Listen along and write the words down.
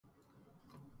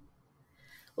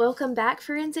Welcome back,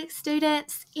 forensic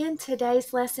students. In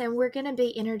today's lesson, we're going to be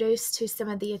introduced to some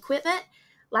of the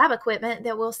lab equipment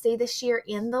that we'll see this year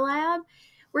in the lab.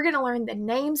 We're going to learn the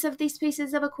names of these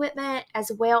pieces of equipment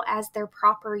as well as their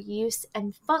proper use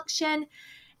and function.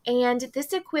 And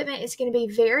this equipment is going to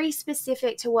be very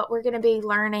specific to what we're going to be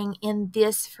learning in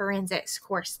this forensics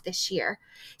course this year.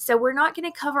 So we're not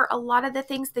going to cover a lot of the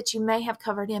things that you may have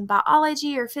covered in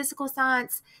biology or physical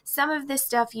science. Some of this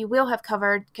stuff you will have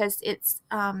covered because it's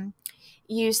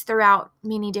used throughout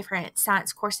many different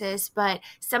science courses, but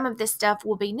some of this stuff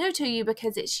will be new to you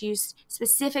because it's used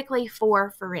specifically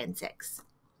for forensics.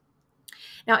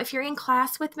 Now, if you're in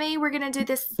class with me, we're going to do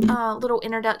this little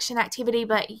introduction activity,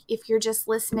 but if you're just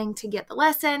listening to get the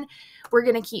lesson, we're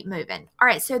going to keep moving. All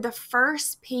right, so the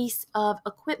first piece of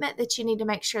equipment that you need to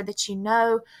make sure that you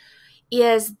know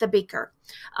is the beaker.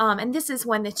 And this is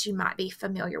one that you might be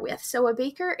familiar with. So a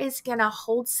beaker is going to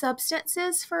hold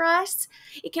substances for us.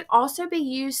 It can also be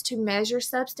used to measure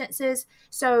substances.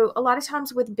 So a lot of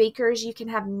times with beakers, you can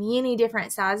have many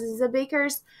different sizes of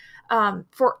beakers.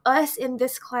 For us in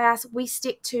this class, we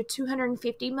stick to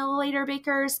 250 milliliter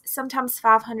beakers, sometimes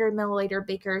 500 milliliter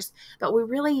beakers, but we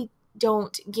really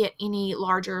don't get any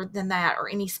larger than that or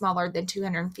any smaller than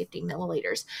 250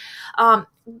 milliliters. On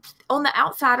the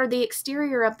outside or the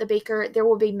exterior of the beaker, there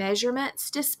will be measurements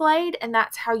displayed, and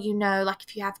that's how you know, like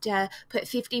if you have to put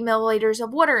 50 milliliters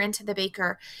of water into the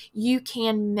beaker, you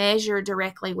can measure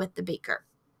directly with the beaker.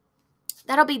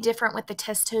 That'll be different with the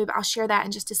test tube. I'll share that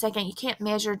in just a second. You can't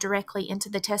measure directly into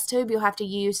the test tube. You'll have to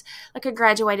use like a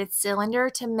graduated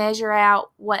cylinder to measure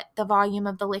out what the volume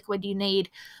of the liquid you need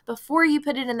before you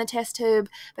put it in the test tube.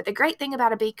 But the great thing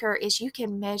about a beaker is you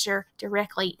can measure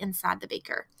directly inside the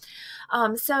beaker.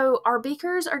 So our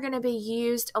beakers are going to be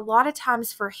used a lot of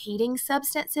times for heating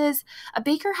substances. A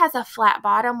beaker has a flat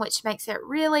bottom, which makes it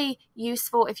really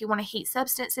useful if you want to heat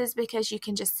substances because you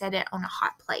can just set it on a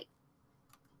hot plate.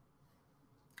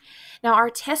 Now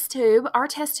our test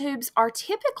tubes are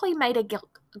typically made of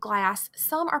glass.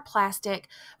 Some are plastic.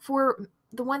 For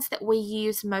the ones that we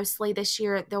use mostly this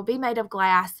year, they'll be made of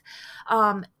glass.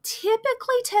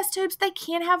 Typically test tubes, they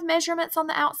can have measurements on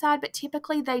the outside, but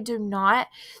typically they do not.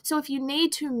 So if you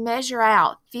need to measure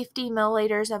out 50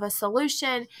 milliliters of a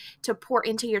solution to pour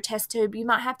into your test tube, you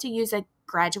might have to use a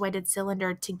graduated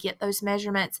cylinder to get those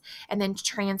measurements and then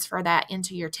transfer that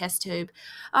into your test tube.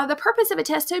 The purpose of a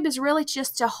test tube is really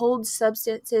just to hold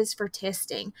substances for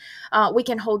testing. We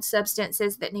can hold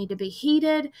substances that need to be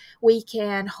heated. We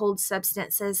can hold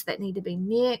substances that need to be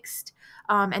mixed.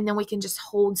 And then we can just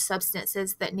hold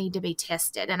substances that need to be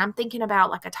tested. And I'm thinking about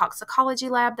like a toxicology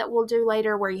lab that we'll do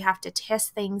later where you have to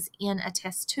test things in a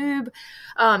test tube.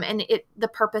 And the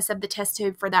purpose of the test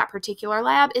tube for that particular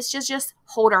lab is just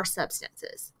hold our substances.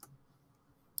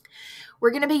 We're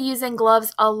going to be using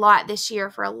gloves a lot this year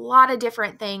for a lot of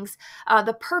different things.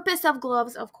 The purpose of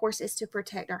gloves, of course, is to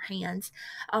protect our hands.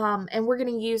 And we're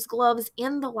going to use gloves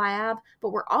in the lab, but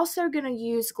we're also going to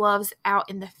use gloves out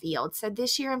in the field. So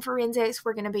this year in forensics,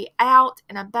 we're going to be out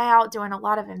and about doing a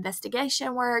lot of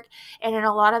investigation work. And in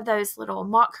a lot of those little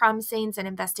mock crime scenes and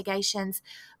investigations,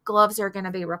 gloves are going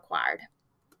to be required.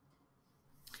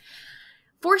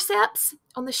 Forceps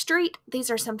on the street,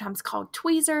 these are sometimes called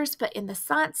tweezers, but in the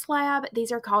science lab,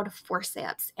 these are called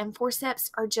forceps. And forceps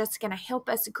are just going to help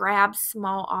us grab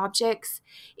small objects.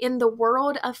 In the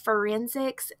world of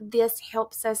forensics, this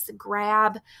helps us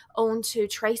grab onto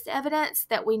trace evidence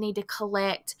that we need to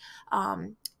collect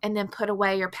and then put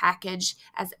away or package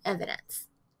as evidence.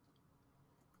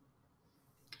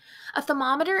 A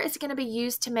thermometer is going to be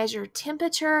used to measure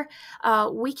temperature.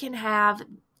 We can have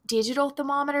digital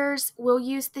thermometers we'll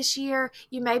use this year.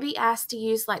 You may be asked to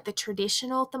use like the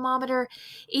traditional thermometer.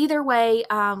 Either way,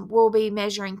 we'll be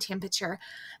measuring temperature.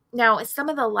 Now, some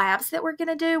of the labs that we're going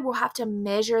to do, we'll have to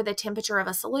measure the temperature of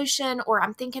a solution, or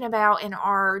I'm thinking about in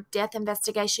our death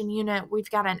investigation unit,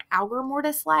 we've got an algor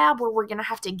mortis lab where we're going to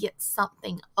have to get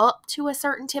something up to a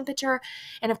certain temperature.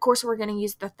 And of course, we're going to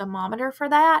use the thermometer for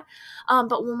that.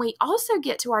 But when we also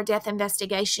get to our death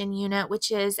investigation unit, which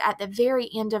is at the very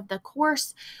end of the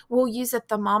course, we'll use a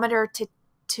thermometer to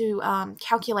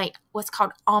calculate what's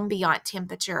called ambient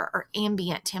temperature or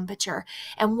ambient temperature.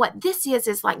 And what this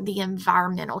is like the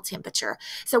environmental temperature.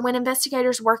 So when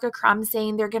investigators work a crime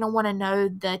scene, they're going to want to know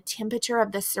the temperature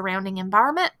of the surrounding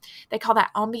environment. They call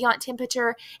that ambient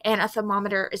temperature, and a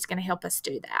thermometer is going to help us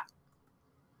do that.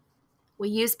 We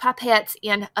use pipettes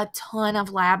in a ton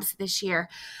of labs this year.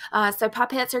 So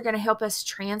pipettes are going to help us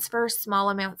transfer small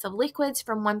amounts of liquids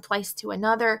from one place to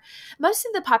another. Most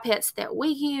of the pipettes that we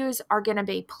use are going to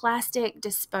be plastic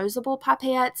disposable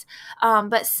pipettes,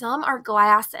 but some are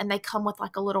glass and they come with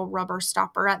like a little rubber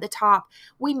stopper at the top.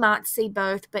 We might see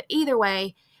both, but either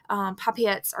way,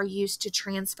 pipettes are used to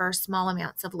transfer small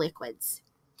amounts of liquids.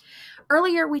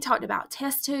 Earlier, we talked about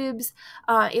test tubes.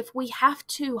 If we have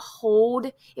to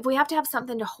have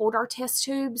something to hold our test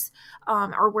tubes,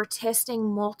 or we're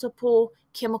testing multiple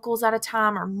chemicals at a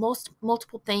time or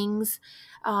multiple things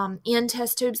in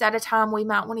test tubes at a time, we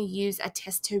might want to use a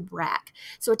test tube rack.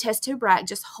 So a test tube rack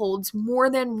just holds more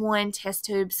than one test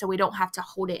tube, so we don't have to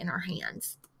hold it in our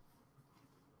hands.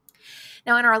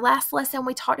 Now, in our last lesson,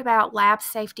 we talked about lab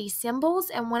safety symbols,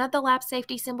 and one of the lab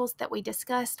safety symbols that we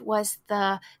discussed was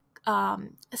the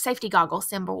safety goggle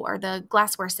symbol, or the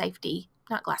glassware safety,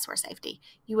 not glassware safety.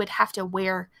 You would have to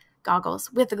wear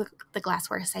goggles with the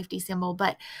glassware safety symbol,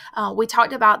 but we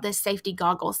talked about the safety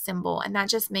goggles symbol, and that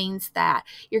just means that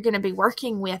you're going to be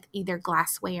working with either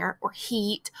glassware or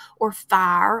heat or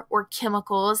fire or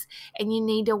chemicals, and you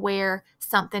need to wear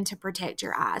something to protect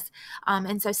your eyes.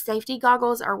 And so safety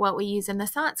goggles are what we use in the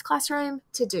science classroom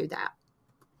to do that.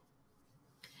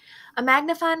 A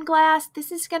magnifying glass,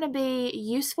 this is going to be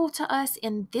useful to us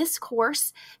in this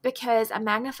course because a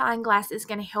magnifying glass is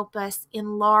going to help us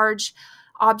enlarge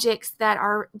objects that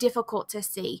are difficult to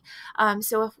see.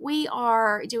 So if we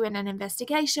are doing an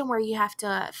investigation where you have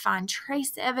to find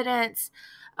trace evidence,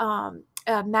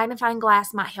 a magnifying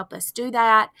glass might help us do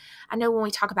that. I know when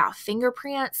we talk about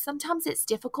fingerprints, sometimes it's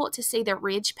difficult to see the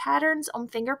ridge patterns on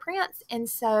fingerprints, and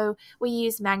so we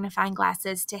use magnifying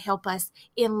glasses to help us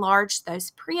enlarge those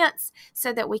prints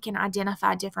so that we can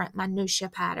identify different minutia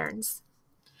patterns.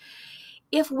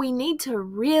 If we need to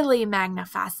really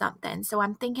magnify something, so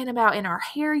I'm thinking about in our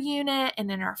hair unit and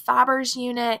in our fibers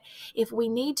unit, if we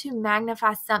need to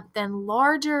magnify something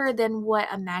larger than what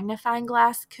a magnifying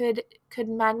glass could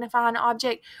magnify an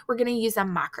object, we're going to use a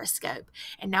microscope.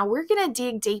 And now we're going to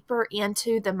dig deeper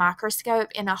into the microscope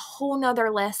in a whole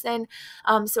nother lesson.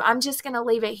 So I'm just going to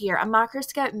leave it here. A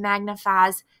microscope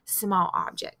magnifies small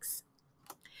objects.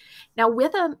 Now,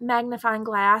 with a magnifying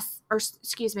glass,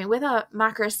 with a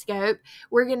microscope,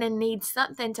 we're going to need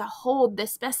something to hold the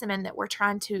specimen that we're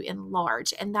trying to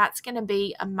enlarge, and that's going to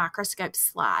be a microscope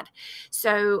slide.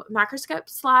 So microscope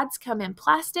slides come in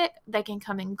plastic. They can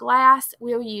come in glass.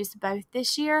 We'll use both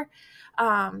this year.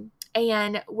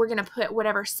 And we're going to put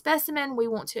whatever specimen we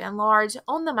want to enlarge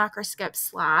on the microscope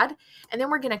slide, and then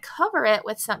we're going to cover it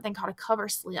with something called a cover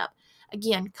slip.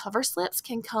 Again, cover slips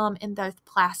can come in both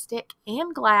plastic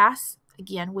and glass.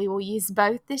 Again, we will use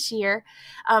both this year,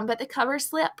 but the cover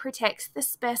slip protects the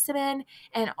specimen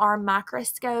and our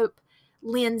microscope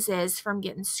lenses from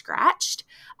getting scratched,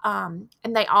 and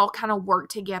they all kind of work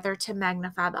together to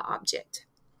magnify the object.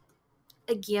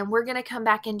 Again, we're going to come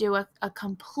back and do a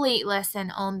complete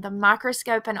lesson on the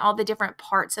microscope and all the different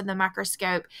parts of the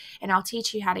microscope, and I'll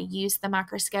teach you how to use the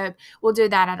microscope. We'll do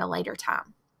that at a later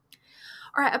time.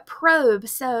 All right, a probe.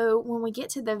 So when we get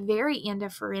to the very end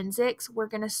of forensics, we're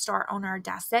going to start on our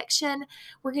dissection.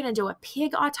 We're going to do a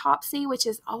pig autopsy, which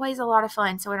is always a lot of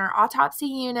fun. So in our autopsy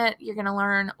unit, you're going to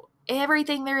learn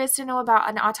everything there is to know about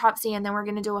an autopsy, and then we're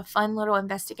going to do a fun little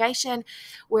investigation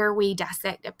where we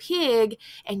dissect a pig,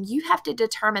 and you have to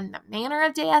determine the manner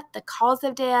of death, the cause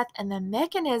of death, and the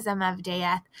mechanism of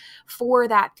death for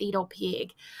that fetal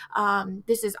pig.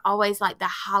 This is always like the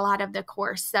highlight of the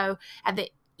course. So at the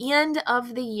end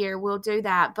of the year, we'll do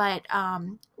that, but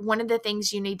one of the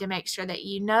things you need to make sure that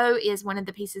you know is one of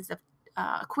the pieces of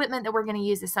equipment that we're going to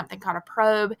use is something called a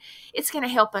probe. It's going to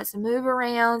help us move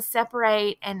around,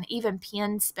 separate, and even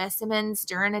pin specimens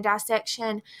during a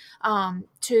dissection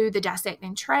to the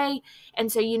dissecting tray,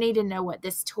 and so you need to know what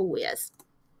this tool is.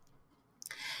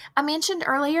 I mentioned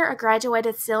earlier a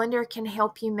graduated cylinder can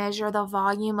help you measure the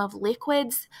volume of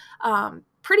liquids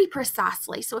pretty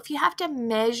precisely. So if you have to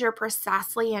measure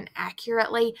precisely and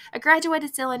accurately, a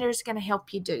graduated cylinder is going to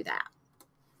help you do that.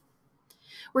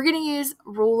 We're going to use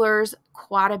rulers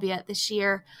quite a bit this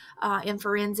year in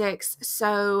forensics.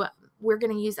 So we're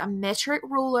going to use a metric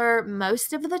ruler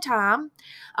most of the time.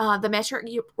 The metric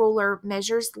ruler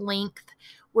measures length.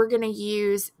 We're going to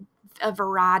use a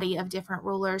variety of different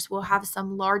rulers. We'll have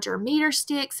some larger meter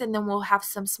sticks, and then we'll have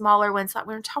some smaller ones. Like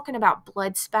when we're talking about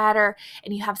blood spatter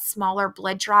and you have smaller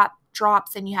blood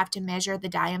drops and you have to measure the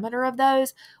diameter of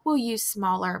those, we'll use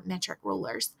smaller metric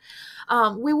rulers.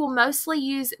 We will mostly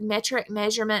use metric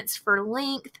measurements for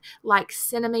length, like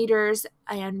centimeters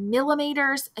and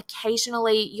millimeters.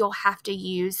 Occasionally, you'll have to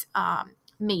use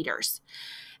meters.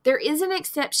 There is an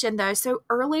exception though. So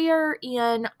earlier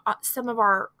in some of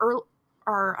our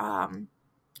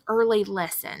early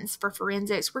lessons for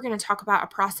forensics, we're going to talk about a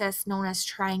process known as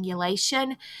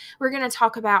triangulation. We're going to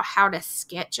talk about how to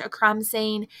sketch a crime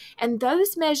scene, and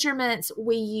those measurements,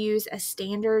 we use a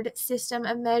standard system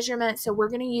of measurement. So we're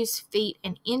going to use feet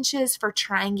and inches for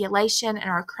triangulation in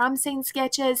our crime scene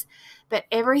sketches, but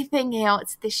everything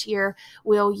else this year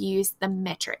we'll use the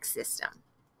metric system.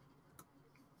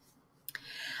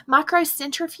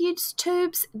 Microcentrifuge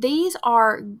tubes, these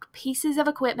are pieces of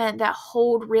equipment that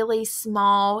hold really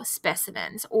small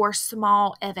specimens or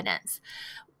small evidence.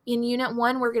 In Unit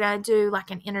 1, we're going to do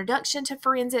like an introduction to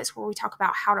forensics where we talk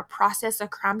about how to process a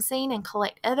crime scene and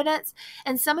collect evidence.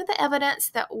 And some of the evidence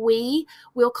that we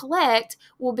will collect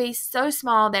will be so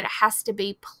small that it has to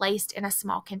be placed in a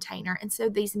small container. And so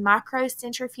these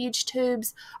microcentrifuge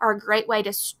tubes are a great way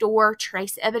to store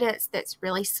trace evidence that's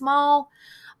really small.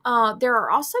 There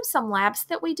are also some labs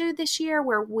that we do this year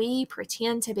where we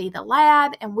pretend to be the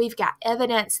lab and we've got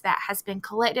evidence that has been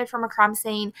collected from a crime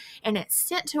scene and it's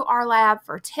sent to our lab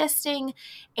for testing,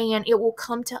 and it will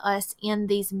come to us in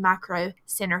these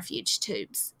microcentrifuge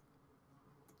tubes.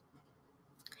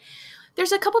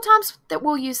 There's a couple times that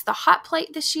we'll use the hot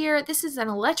plate this year. This is an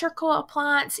electrical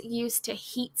appliance used to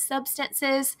heat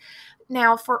substances.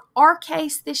 Now, for our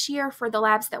case this year, for the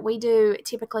labs that we do,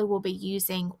 typically we'll be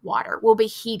using water. We'll be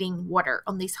heating water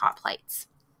on these hot plates.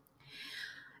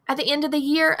 At the end of the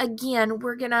year, again,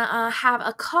 we're going to have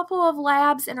a couple of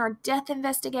labs in our death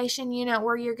investigation unit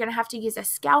where you're going to have to use a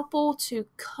scalpel to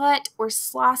cut or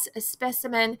slice a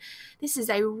specimen. This is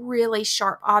a really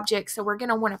sharp object, so we're going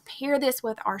to want to pair this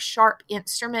with our sharp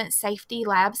instrument safety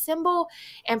lab symbol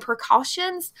and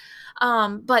precautions.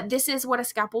 But this is what a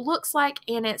scalpel looks like,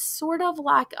 and it's sort of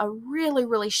like a really,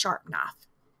 really sharp knife.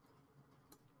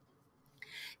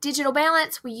 Digital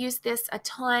balance, we use this a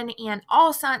ton in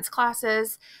all science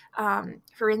classes.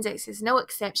 Forensics is no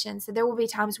exception. So there will be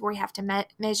times where we have to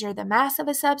measure the mass of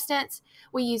a substance.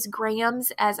 We use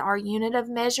grams as our unit of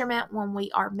measurement when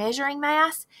we are measuring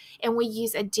mass, and we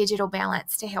use a digital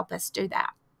balance to help us do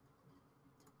that.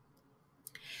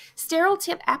 Sterile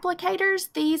tip applicators,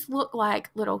 these look like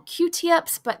little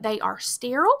Q-tips, but they are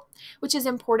sterile, which is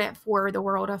important for the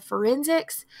world of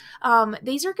forensics.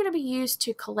 These are going to be used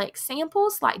to collect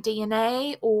samples like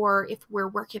DNA, or if we're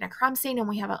working a crime scene and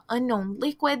we have an unknown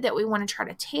liquid that we want to try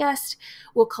to test,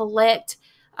 we'll collect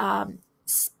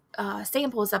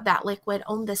samples of that liquid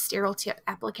on the sterile tip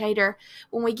applicator.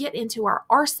 When we get into our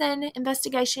arson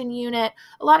investigation unit,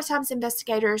 a lot of times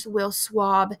investigators will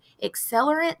swab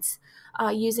accelerants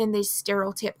using these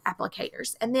sterile tip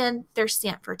applicators, and then they're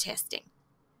sent for testing.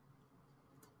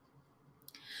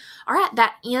 All right,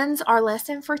 that ends our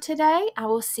lesson for today. I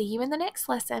will see you in the next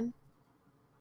lesson.